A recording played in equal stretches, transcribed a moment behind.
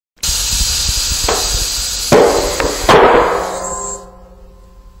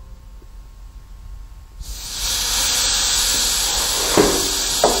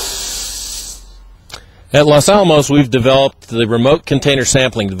At Los Alamos, we've developed the remote container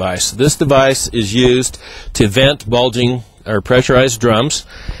sampling device. This device is used to vent bulging or pressurized drums.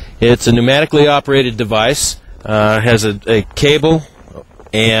 It's a pneumatically operated device, has a cable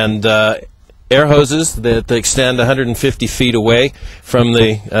and air hoses that extend 150 feet away from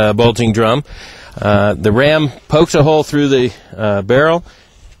the bulging drum. The ram pokes a hole through the barrel.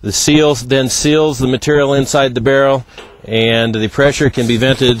 The seal then seals the material inside the barrel, and the pressure can be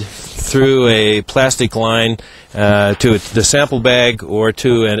vented through a plastic line to the sample bag or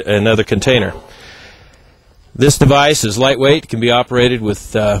to another container. This device is lightweight, can be operated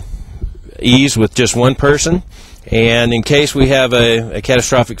with ease with just one person, and in case we have a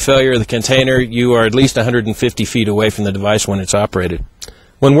catastrophic failure of the container, you are at least 150 feet away from the device when it's operated.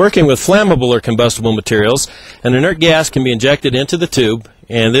 When working with flammable or combustible materials, an inert gas can be injected into the tube,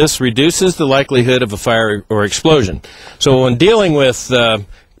 and this reduces the likelihood of a fire or explosion. So when dealing with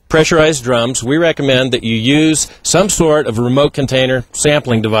pressurized drums, we recommend that you use some sort of remote container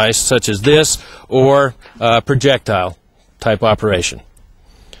sampling device such as this or projectile type operation.